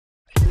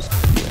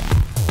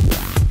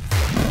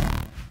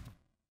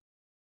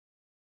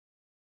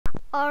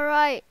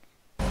Alright.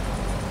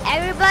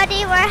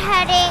 Everybody, we're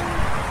heading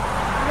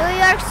New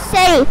York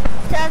City.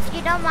 So if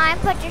you don't mind,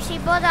 put your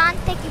seatbelt on.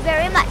 Thank you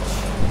very much.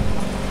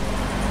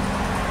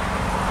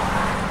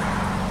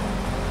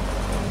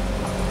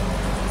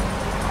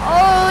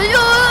 Oh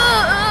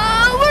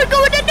yeah! We're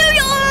going to New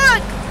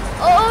York!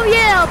 Oh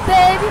yeah,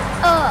 baby!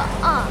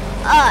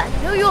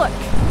 New York.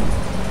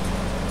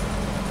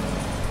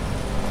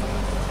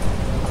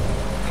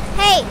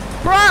 Hey,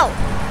 bro!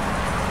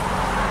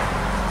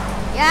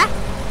 Yeah?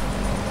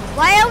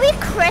 Why are we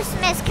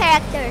Christmas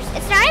characters?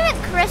 It's not even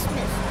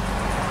Christmas.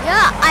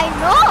 Yeah, I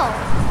know.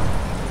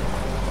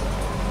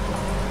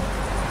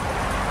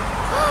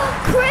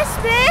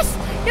 Christmas?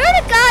 You're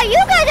the guy. You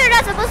guys are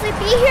not supposed to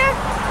be here.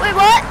 Wait,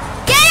 what?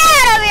 Get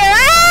out of here!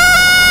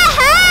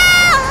 Ah!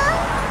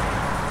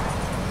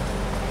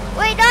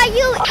 Wait, not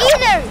you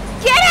either.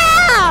 Get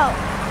out!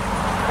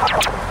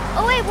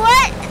 Oh wait,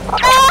 what?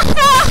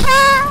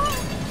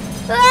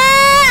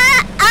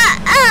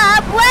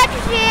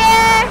 What's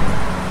here?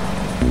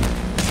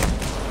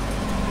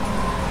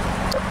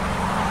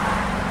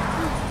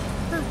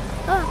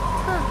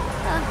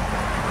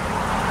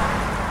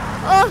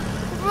 Oh,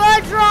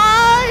 run,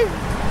 drive!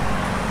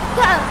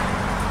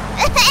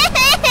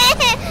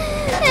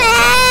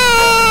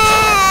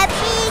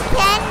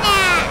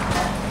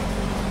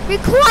 Be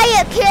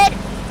quiet, kid!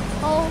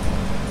 Oh.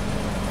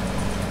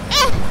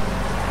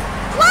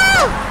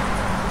 Whoa!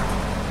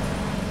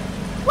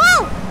 Whoa!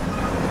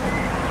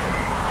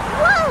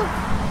 Whoa!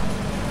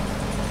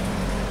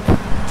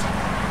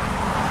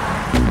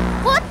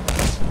 What?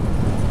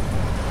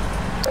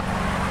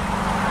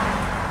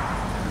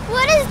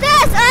 What is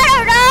this? I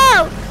don't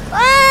know!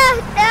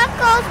 There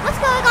goes. What's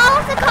going on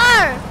with the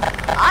car?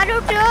 I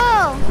don't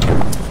know.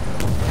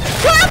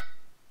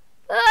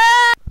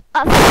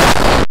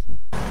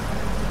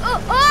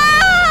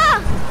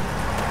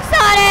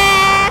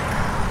 Sonic!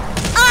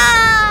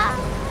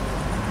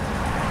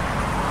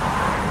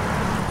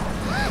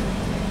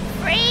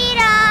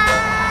 Freedom!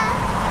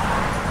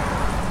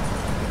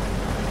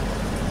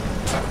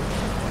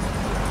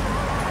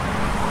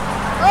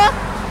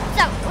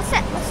 What's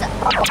that? What's that?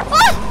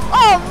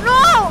 Oh no!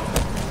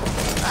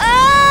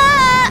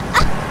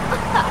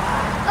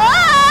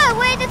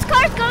 Wait, this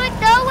car's going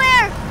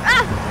nowhere!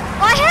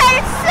 My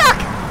head is stuck!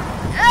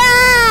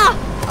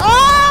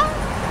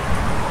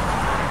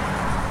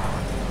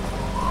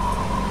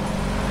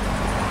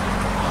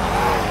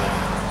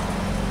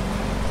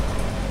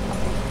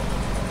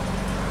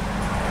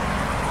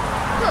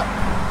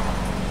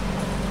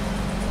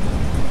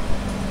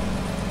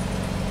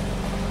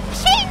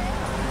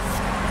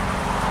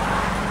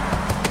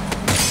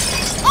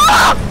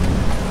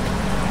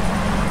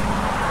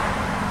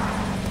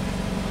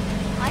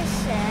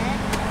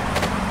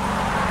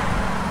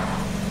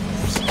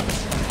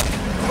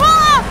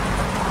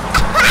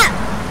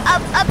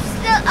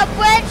 I'm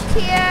wedged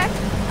here.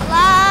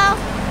 Hello?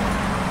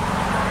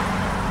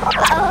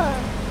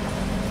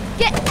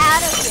 Get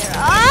out of here.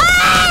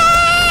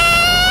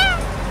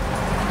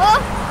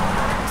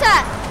 What's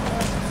that?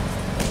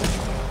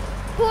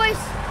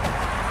 Boys,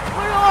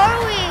 where are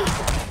we?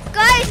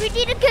 Guys, we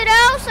need to get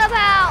out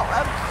somehow.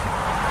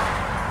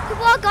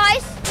 Come on,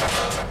 guys.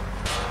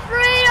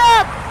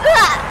 Freedom!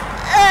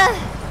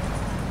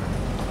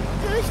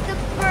 Who's the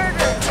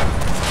murderer?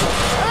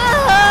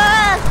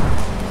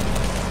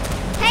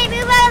 Hey,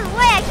 move out of the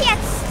way! I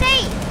can't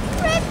stay!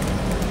 Rip!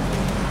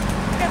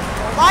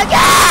 Oh my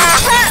God!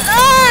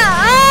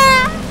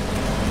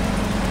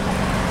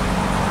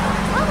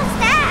 What was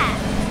that?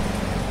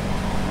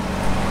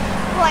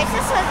 Boys,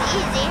 this was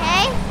easy,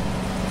 hey?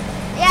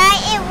 Yeah,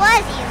 it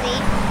was easy.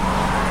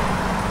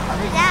 What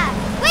was that?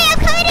 Wait, I'm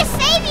coming to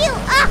save you!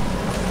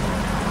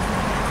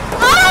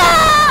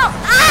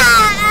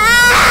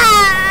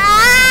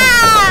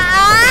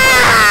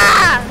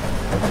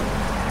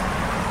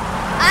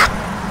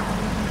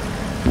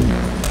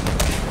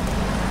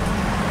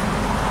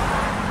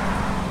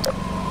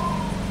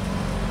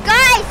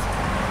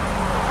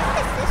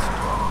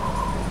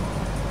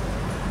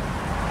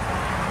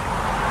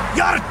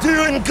 You're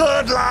doing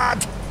good,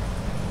 lad!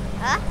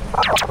 Huh?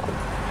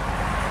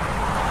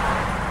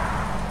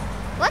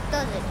 What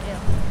does it do?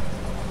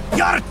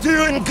 You're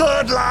doing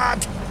good, lad!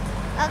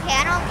 Okay,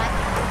 I don't like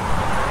it.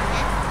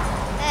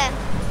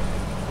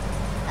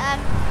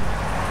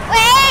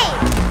 Wait!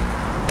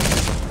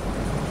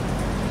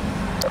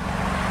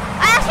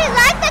 I actually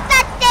like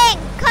that thing!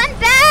 Come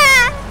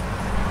back!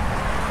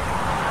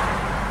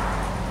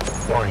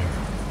 Boing,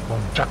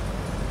 boom, chuck.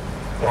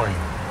 Boing,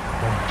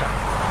 boom, chuck.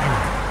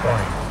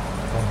 Boing,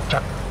 boom,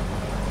 chuck.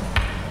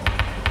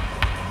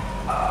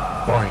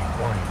 Boing,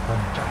 boing,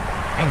 boom, chuck.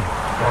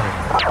 Boing,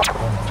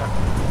 boom, chuck.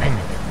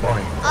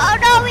 Boing. Oh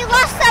no, we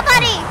lost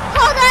somebody!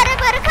 Hold on, I'm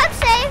gonna come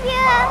save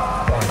you!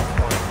 Boing,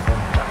 boing,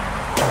 boom, chuck.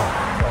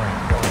 Boing,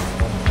 boing,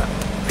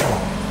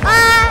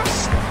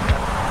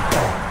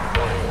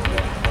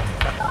 boom,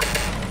 chuck.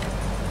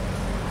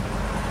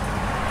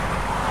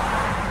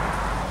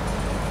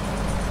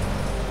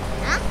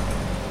 Huh?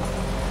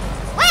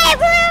 Wait,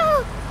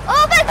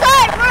 oh my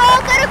God, we're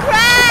all gonna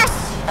crash!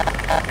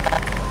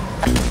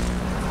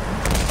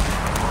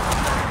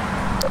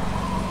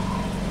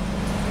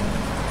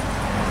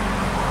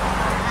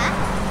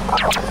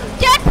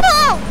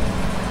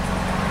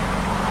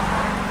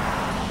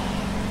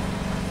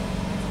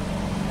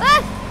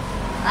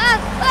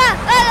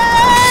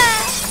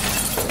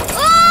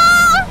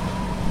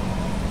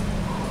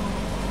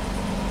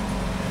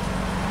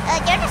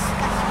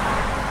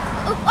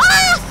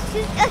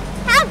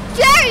 How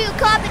dare you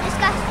call me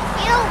disgusting?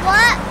 You know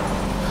what?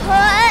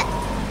 What?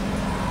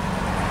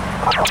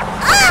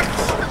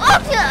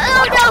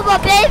 Oh no, my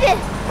baby!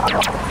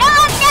 No,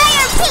 no,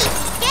 your feet!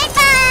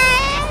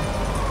 Goodbye!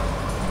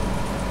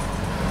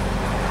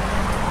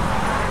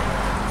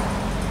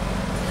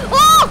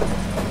 Oh!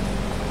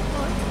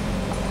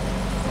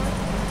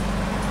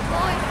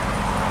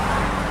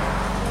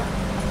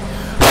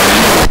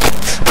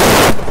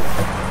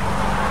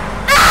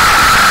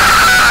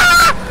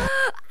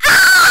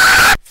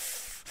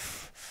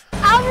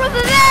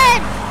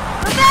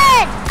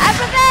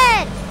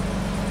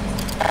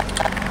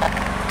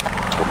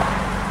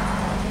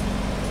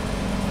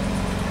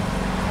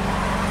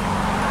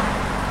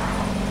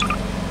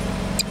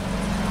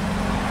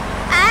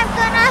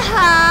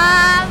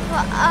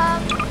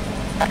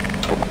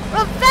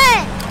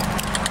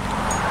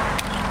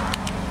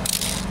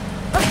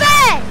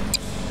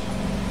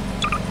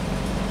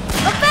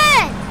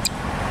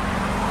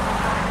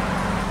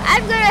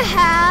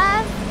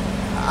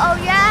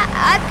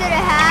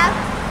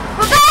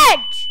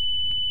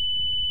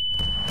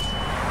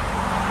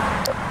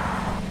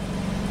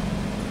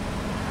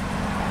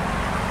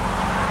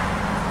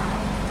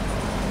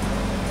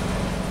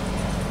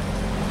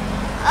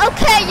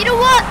 Okay, you know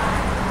what?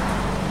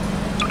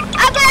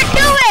 I'm gonna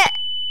do it!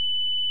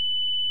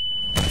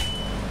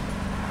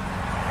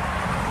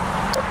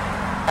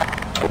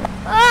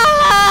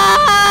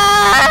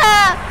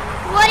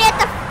 What at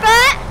the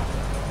front?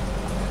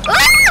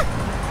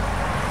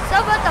 So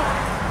what the?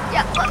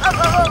 Yeah,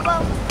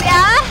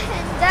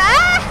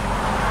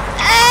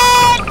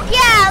 and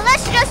yeah,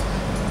 let's just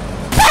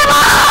come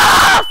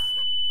off!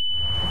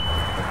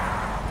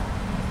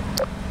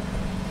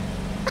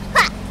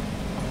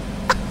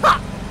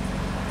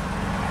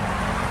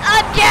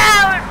 I'm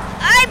down!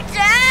 I'm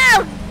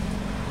down!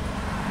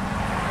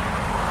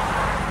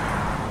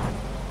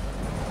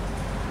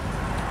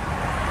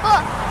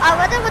 Oh, I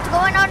wonder what's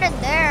going on in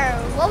there.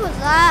 What was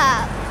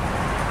that?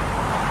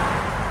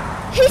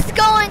 He's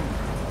going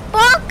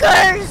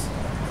bonkers!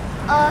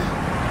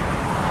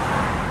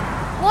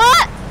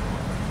 What?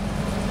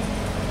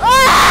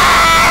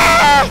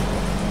 Ah!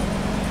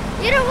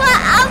 You know what?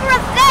 I'll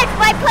revenge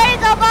by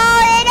putting a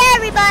ball in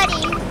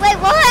everybody! Wait,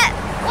 what?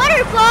 What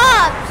are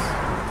bombs?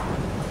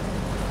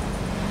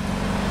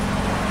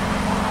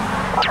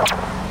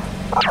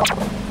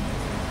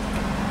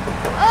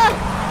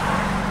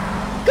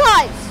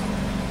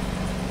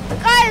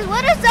 Guys,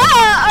 what is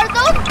that? Are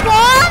those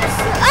bombs?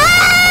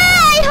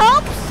 I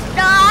hope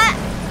not.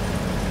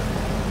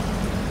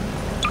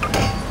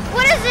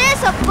 What is this?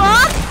 A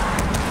bomb?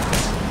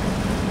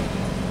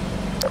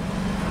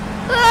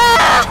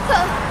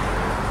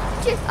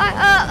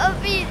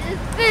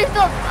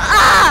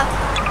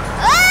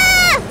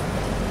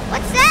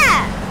 What's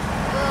that?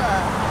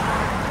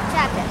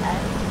 Chop it.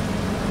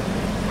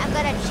 I'm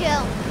gonna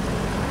chill.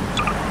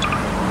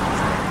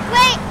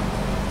 Wait!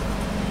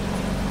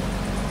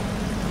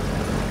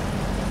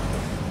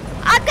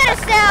 I'm gonna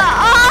sell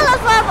all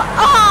of them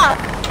off!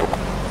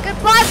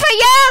 Goodbye for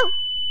you!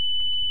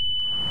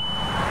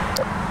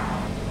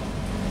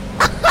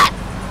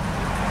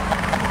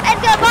 And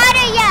goodbye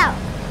to you!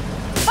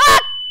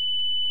 Fuck!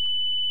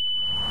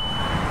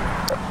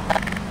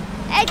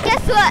 And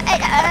guess what?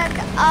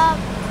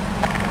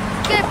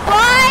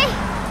 Goodbye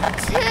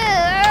to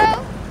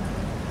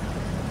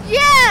you!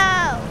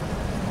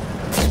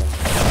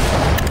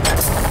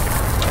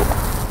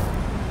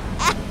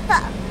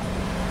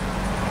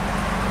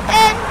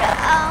 And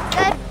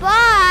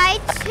goodbye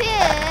to,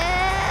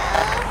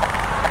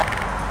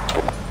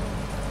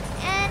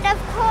 and of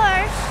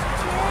course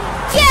to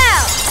you.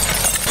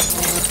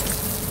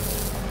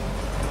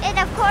 And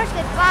of course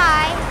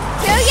goodbye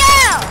to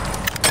you.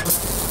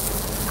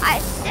 I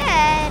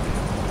said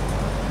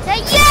to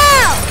you.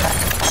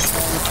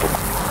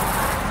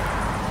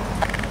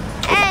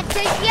 And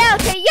to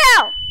you.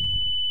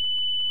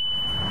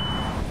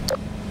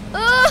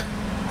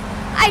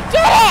 I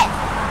did it.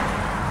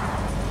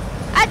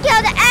 I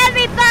killed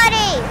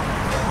everybody!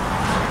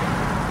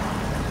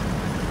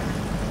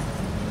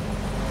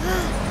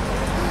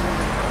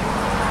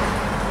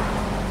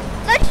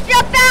 Let's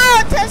jump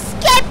out to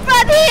escape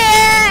from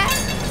here!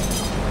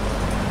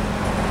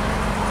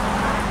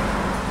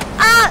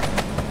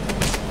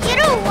 You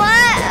know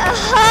what?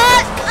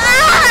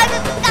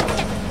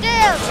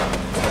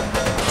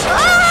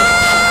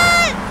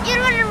 You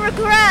don't want to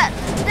regret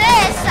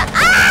this.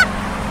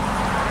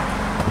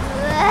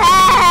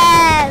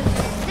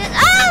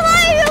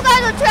 You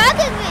guys are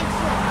tracking me.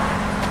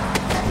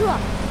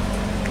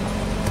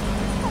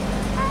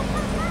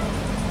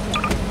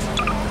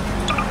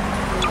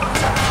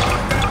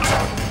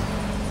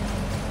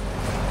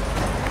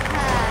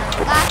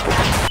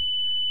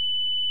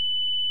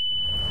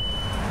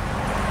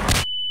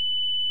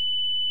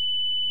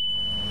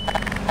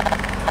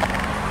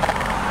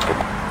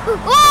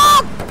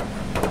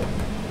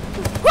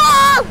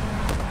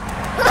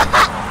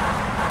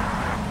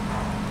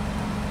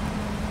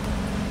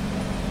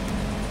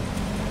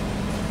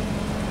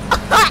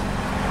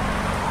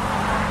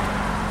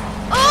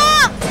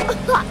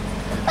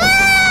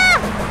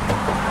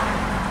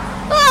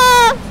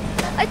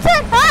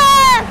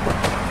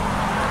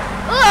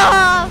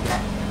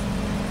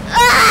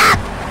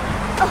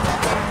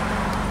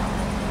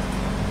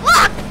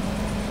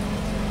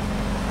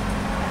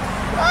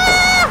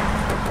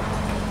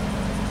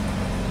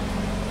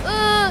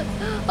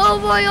 Oh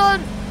my god!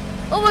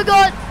 Oh my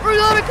god! We're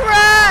gonna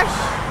crash!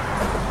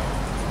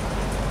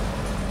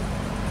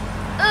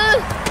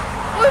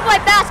 Where's my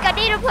mask? I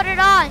need to put it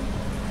on.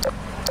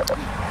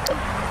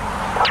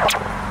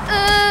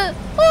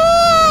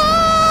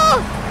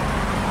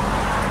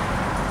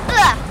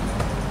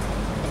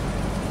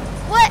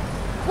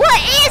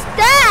 What is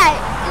that?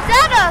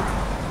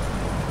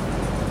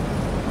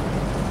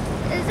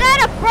 Is that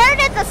a bird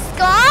in the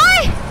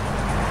sky?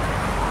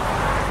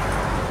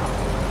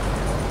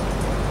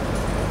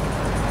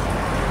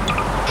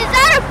 Is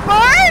that a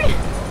bird?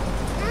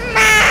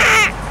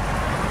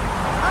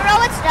 Oh no,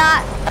 it's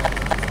not.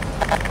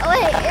 Oh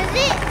wait, is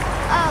it?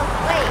 Oh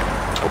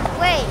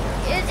wait,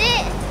 is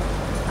it?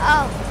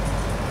 Oh.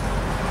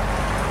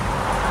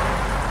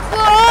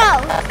 Whoa!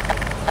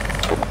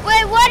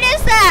 Wait, what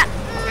is that?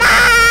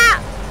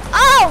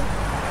 Oh!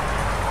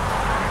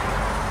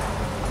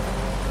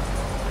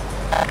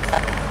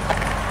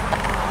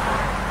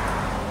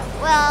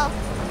 Well,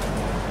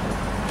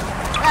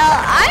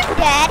 I'm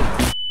dead.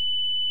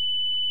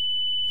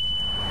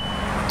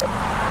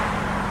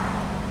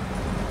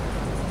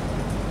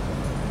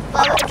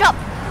 Well, jump.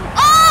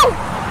 Oh!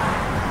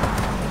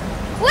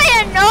 Wait,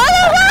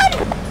 another one?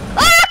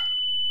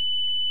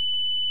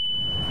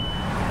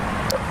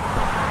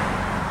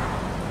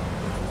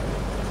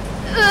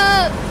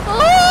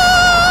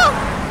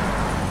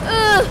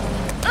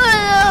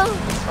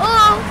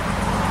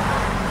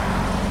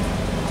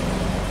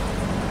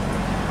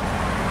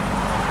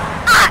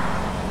 Ah!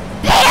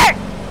 Peter!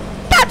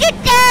 Don't you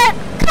dare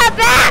come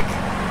back!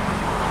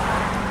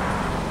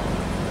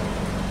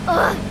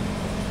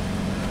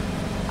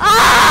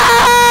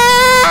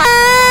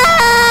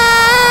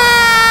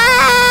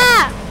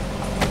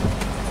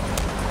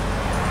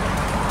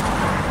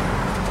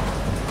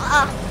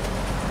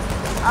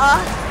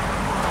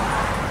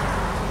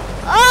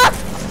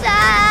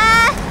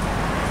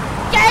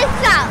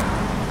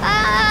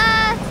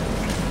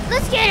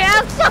 Let's get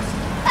out.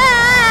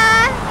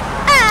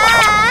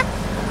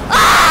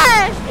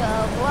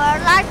 More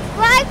like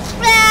right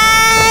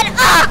spread.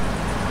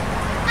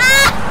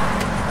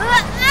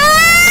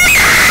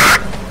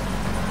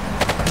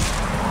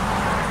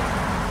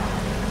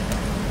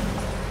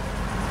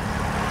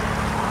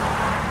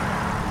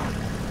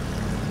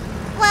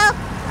 Well,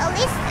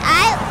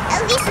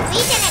 at least we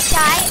didn't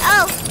die.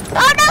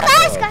 Oh no,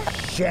 guys!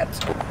 Shit.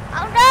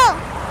 Oh no,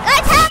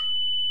 guys, help!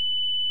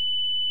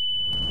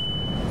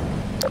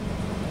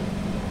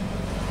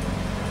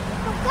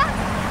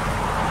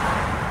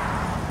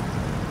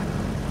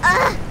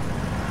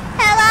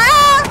 Hello?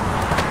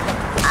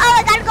 Oh,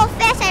 I gotta go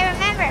fast, I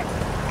remember.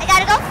 I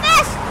gotta go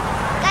fast.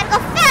 I gotta go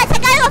fast,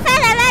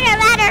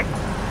 ladder.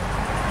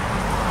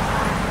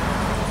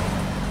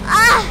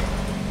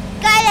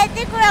 Guys, I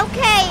think we're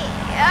okay.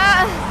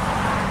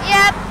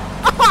 Yep.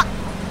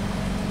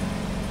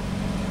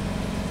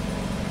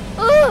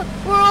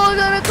 We're all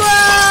gonna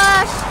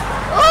crash.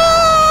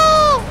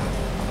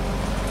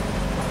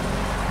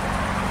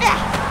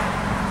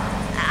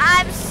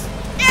 I'm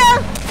still.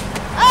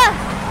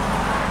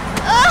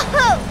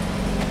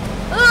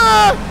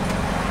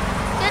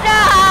 Get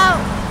out!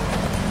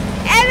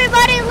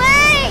 Everybody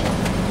leave!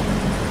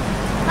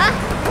 Huh?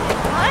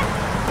 What?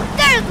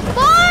 There's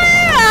more!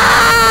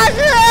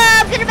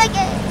 I'm gonna make it!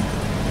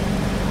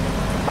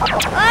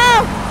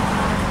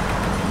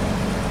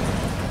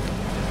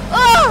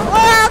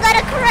 We're all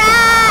gonna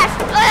crash!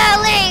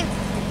 Leave!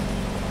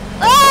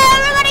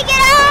 Everybody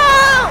get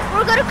out!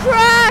 We're gonna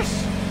crash!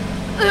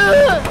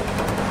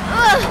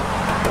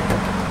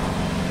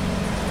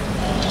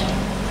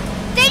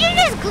 Did you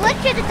just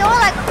glitch in the door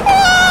like,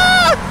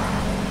 oh!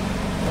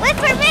 Wait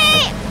for me!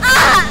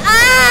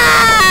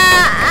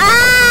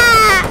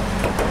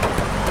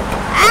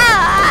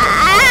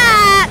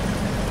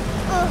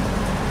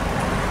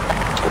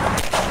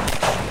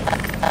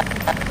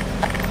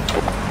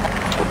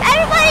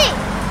 Everybody!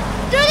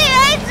 Through the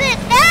exit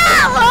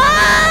now!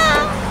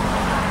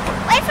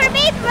 Wait for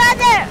me,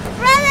 brother!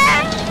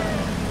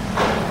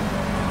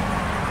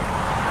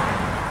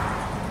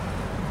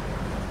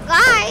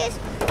 Guys!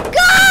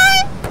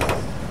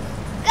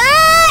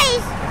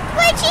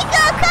 Where'd she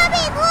go?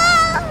 Coming!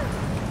 Whoa!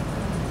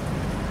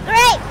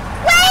 Great!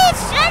 Wait,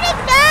 it's turning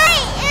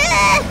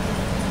night!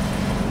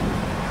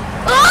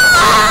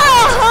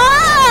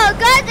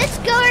 God, it's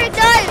going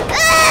night!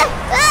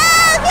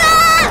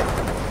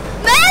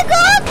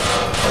 Mango!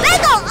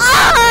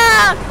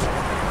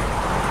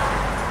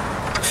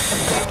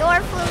 The door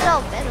flew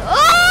open.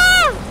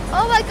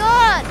 Oh my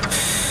god!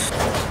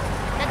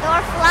 The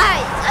door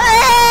flies.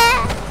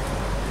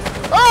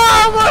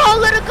 We're all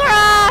gonna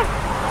crash!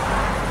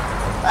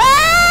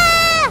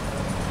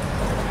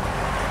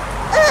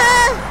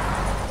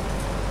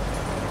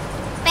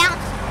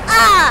 Bounce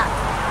up!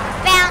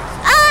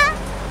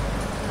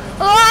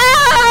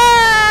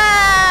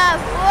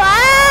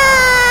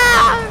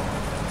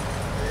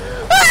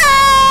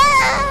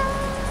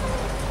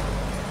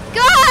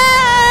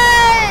 Guys!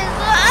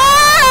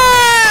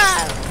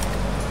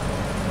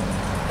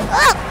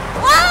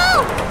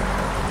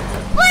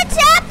 What's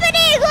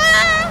happening?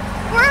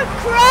 We're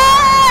crashing!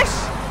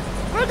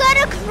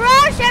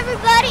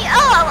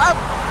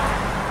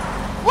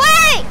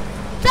 Wait!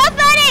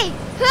 Somebody!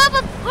 Help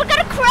us! We're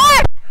gonna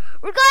crash!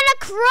 We're gonna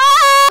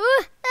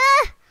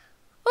crash!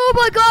 Oh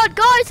my god,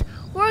 guys!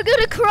 We're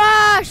gonna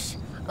crash!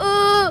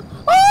 Ah!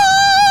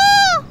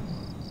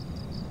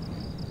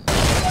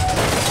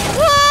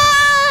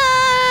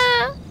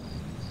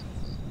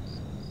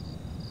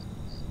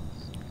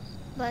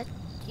 But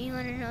do you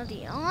want to know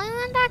the only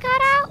one that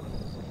got out?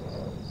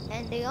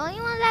 And the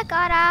only one that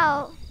got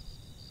out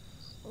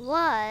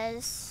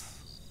was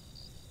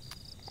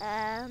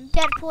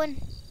Deadpool.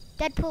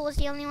 Deadpool was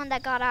the only one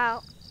that got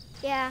out.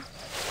 Yeah.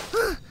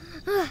 I'm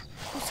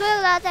so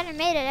glad that I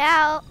made it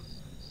out.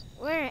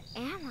 Where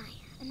am I?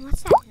 And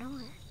what's that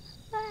noise?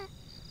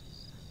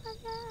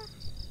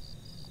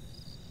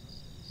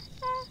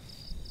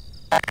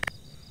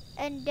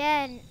 And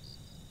then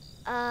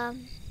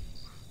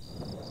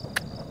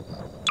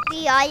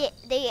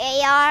the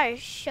AR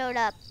showed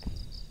up.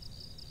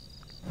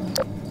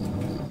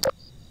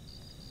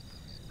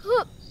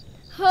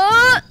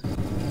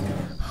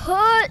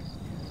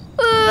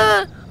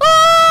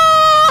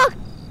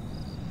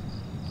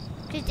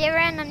 Because they were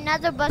in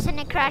another bus and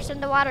it crashed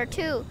in the water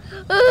too.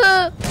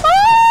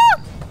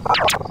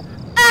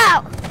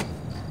 Ow!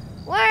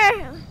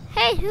 Where?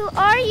 Hey, who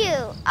are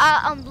you?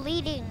 I'm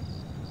bleeding.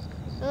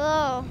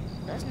 Oh,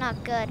 that's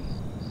not good.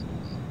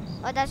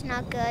 Oh, that's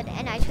not good.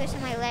 And I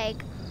twisted my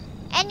leg.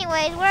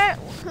 Anyways,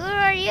 who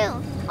are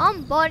you?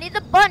 I'm Bonnie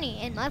the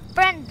Bunny, and my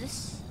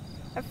friends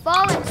are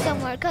falling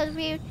somewhere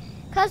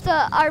because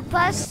our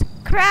bus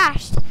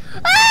crashed.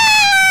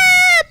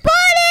 Ah!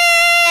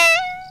 Bunny!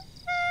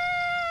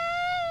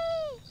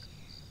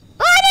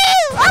 Bunny!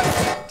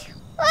 Oh!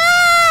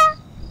 Ah!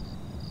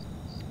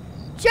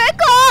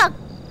 Jacob!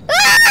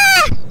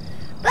 Ah!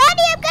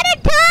 Bunny, I'm gonna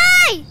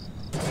die!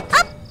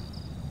 Up!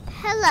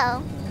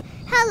 Hello.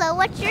 Hello,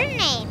 what's your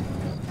name?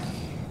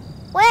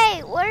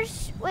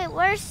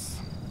 Where's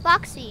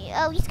Foxy?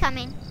 Oh, he's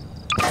coming.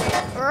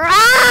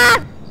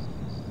 Ah!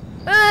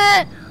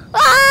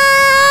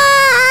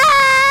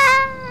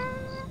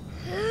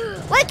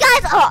 Wait,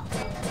 guys! Oh.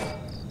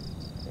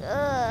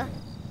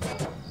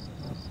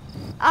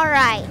 All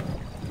right.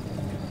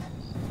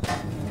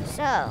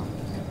 So,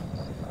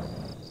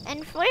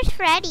 and where's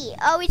Freddy?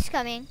 Oh, he's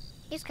coming.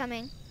 He's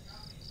coming.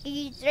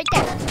 He's right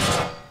there.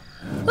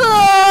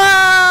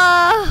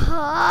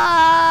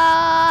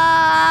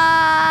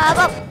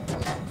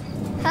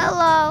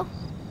 Hello.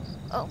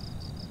 Oh.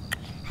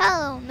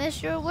 Hello,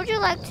 mister. Would you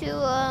like to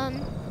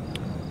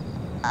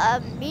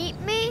meet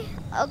me?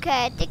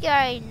 Okay, I think you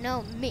already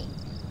know me.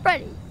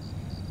 Freddy.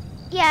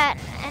 Yeah,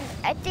 and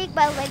I think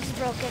my leg's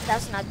broken.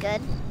 That's not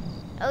good.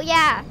 Oh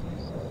yeah.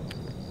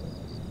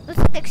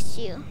 Let's fix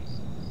you.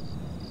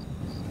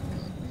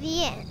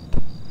 The end.